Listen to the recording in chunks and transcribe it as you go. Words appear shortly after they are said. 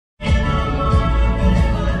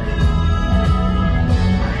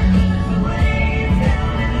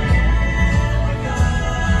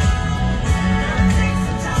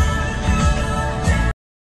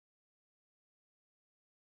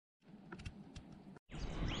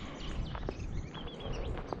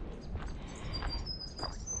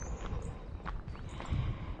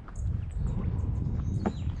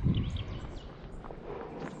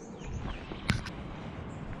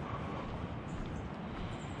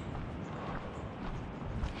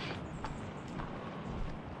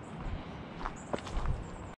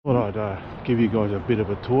Thought I'd give you guys a bit of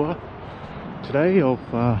a tour today of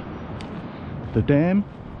the dam.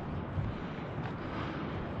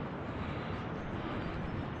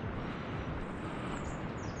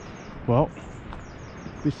 Well,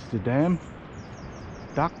 this is the dam.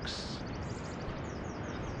 Ducks.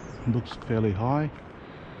 Looks fairly high.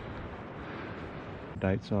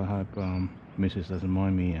 Date, so I hope Mrs. doesn't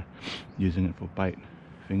mind me using it for bait.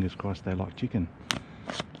 Fingers crossed they like chicken.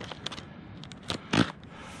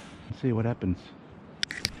 Let's see what happens.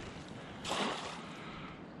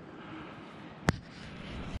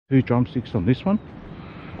 Two drumsticks on this one.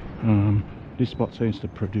 This spot seems to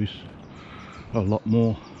produce a lot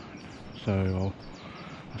more, so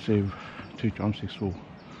I'll see if two drumsticks will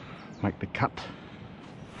make the cut.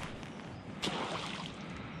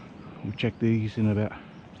 We'll check these in about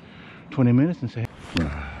 20 minutes and see.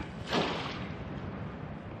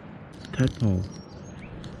 Tadpole.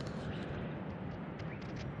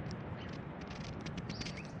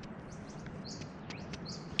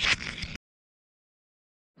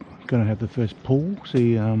 Gonna have the first pull,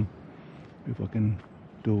 see if I can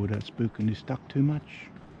do it without spooking this duck too much.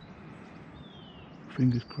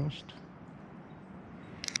 Fingers crossed.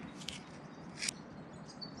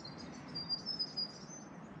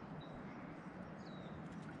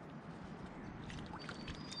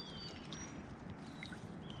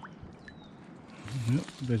 Yep,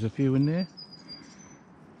 there's a few in there.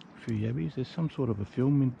 A few yabbies. There's some sort of a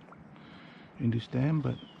film in this dam,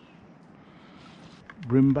 but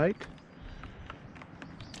brim bait.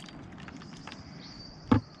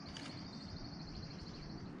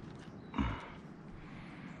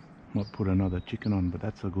 Might put another chicken on, but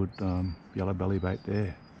that's a good yellow belly bait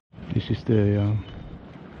there. This is the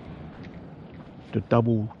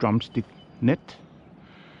double drumstick net.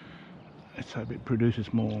 Let's hope it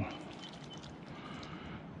produces more.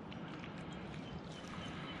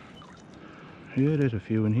 Yeah, there's a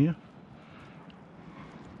few in here.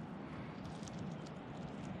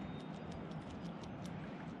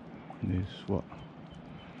 There's what,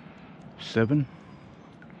 7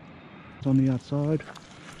 on the outside.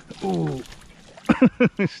 Oh,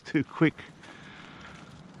 it's too quick.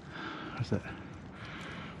 What's that?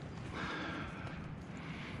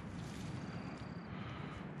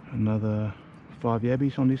 Another 5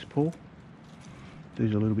 yabbies on this pool.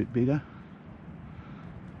 These are a little bit bigger.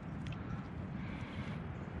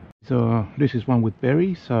 So this is one with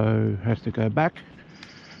berries, so has to go back.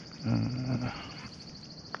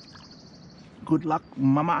 Good luck,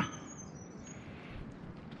 mama.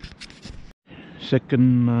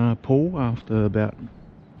 Second pull after about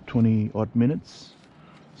 20 odd minutes.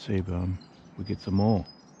 See if we get some more.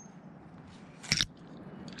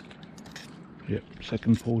 Yep,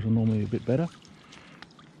 second pulls are normally a bit better.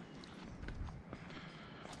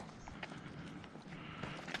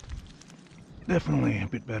 Definitely a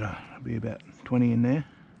bit better. There'll be about 20 in there.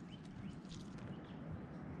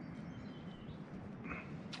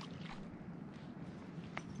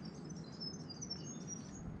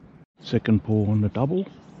 Second pull on the double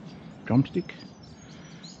drumstick.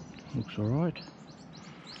 Looks alright.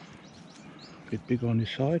 Bit big on this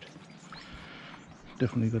side.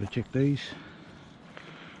 Definitely got to check these.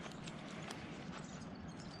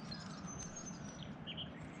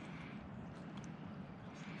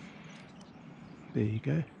 There you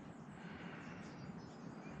go.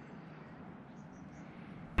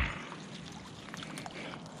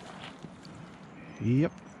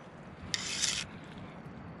 Yep.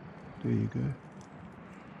 There you go.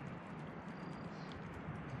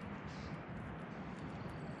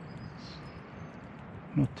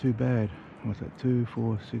 Not too bad. What's that? 2,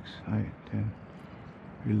 4, 6, 8, 10,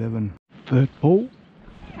 11. Third pull.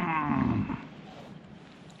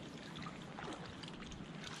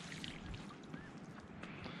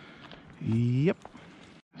 Yep.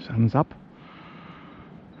 Sun's up.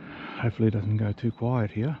 Hopefully it doesn't go too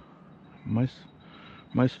quiet here. Most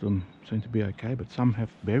of them seem to be okay, but some have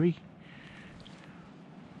berry.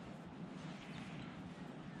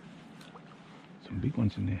 Some big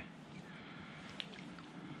ones in there.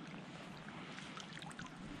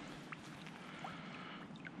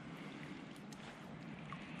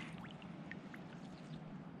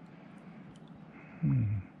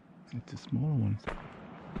 It's the smaller ones.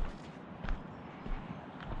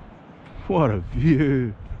 What a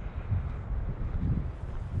view!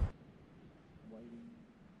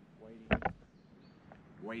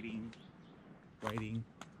 Waiting.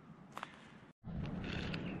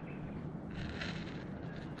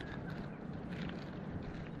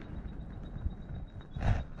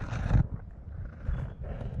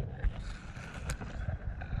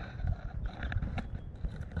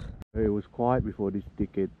 It was quiet before this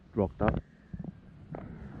dickhead rocked up.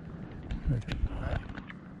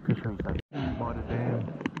 Fishing by the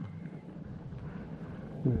dam.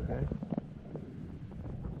 Okay.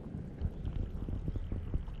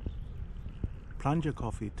 Plunger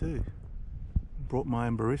coffee too. Brought my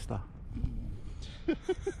own barista.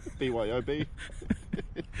 BYOB.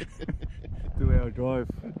 2-hour drive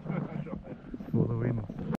for the win.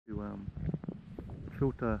 To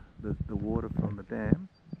filter the water from the dam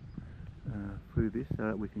through this so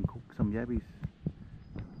that we can cook some yabbies.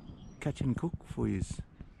 Catch and cook for yous.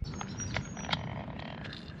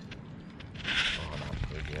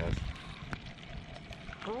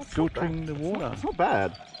 Oh, Filtering the water. It's not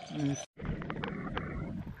bad. Yes.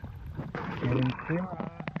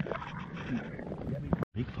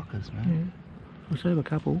 Big fuckers, man. Yeah. We'll save a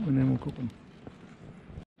couple and then we'll cook them.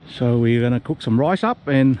 So we're going to cook some rice up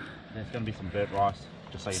and... There's going to be some burnt rice,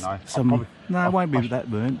 just so you know. No, it won't be that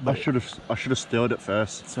burnt. But I should have stirred it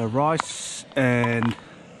first. So rice and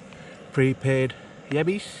prepared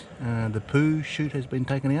yabbies. The poo shoot has been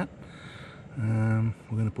taken out. We're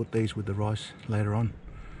going to put these with the rice later on.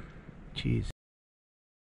 Cheers.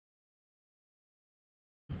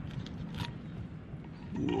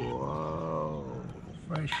 Whoa,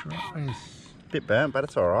 fresh rice. Bit burnt, but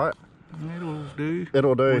it's alright. It'll do.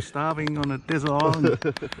 It'll do. We're starving on a desert island.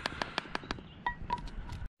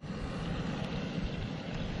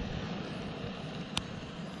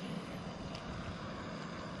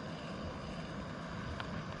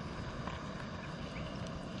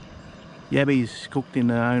 Yabbies cooked in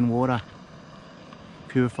their own water,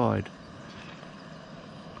 purified.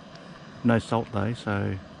 No salt though,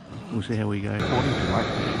 so we'll see how we go.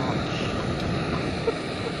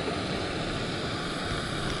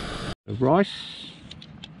 The rice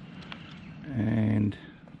and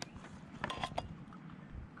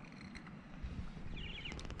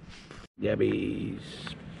yabbies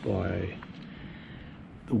by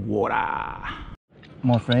the water.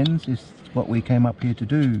 My friends, this is what we came up here to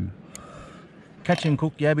do. Catch and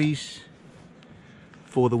cook yabbies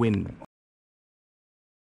for the win.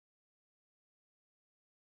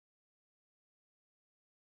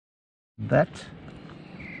 That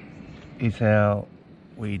is how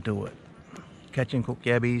we do it. Catch and cook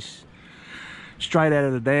yabbies straight out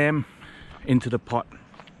of the dam into the pot.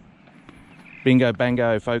 Bingo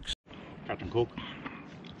bango, folks. Catch and cook.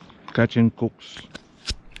 Catch and cooks.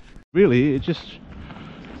 Really,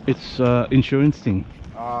 it's insurance thing.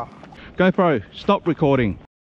 GoPro, stop recording.